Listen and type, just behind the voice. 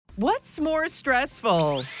What's more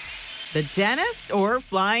stressful? The dentist or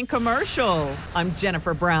flying commercial? I'm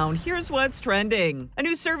Jennifer Brown. Here's what's trending. A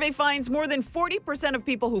new survey finds more than 40% of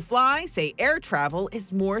people who fly say air travel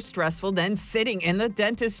is more stressful than sitting in the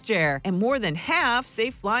dentist chair. And more than half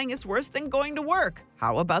say flying is worse than going to work.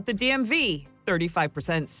 How about the DMV?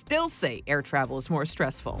 35% still say air travel is more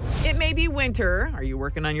stressful. It may be winter. Are you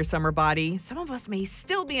working on your summer body? Some of us may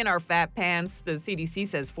still be in our fat pants. The CDC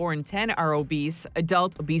says 4 in 10 are obese.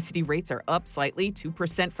 Adult obesity rates are up slightly,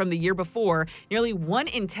 2% from the year before. Nearly 1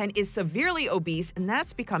 in 10 is severely obese, and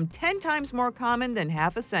that's become 10 times more common than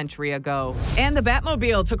half a century ago. And the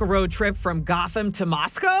Batmobile took a road trip from Gotham to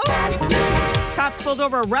Moscow? Cops pulled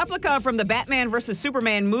over a replica from the Batman vs.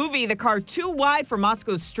 Superman movie. The car too wide for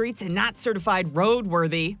Moscow's streets and not certified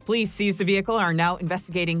roadworthy. Police seized the vehicle and are now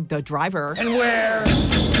investigating the driver. And where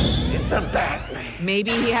is the Batman?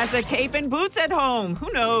 Maybe he has a cape and boots at home.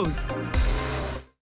 Who knows?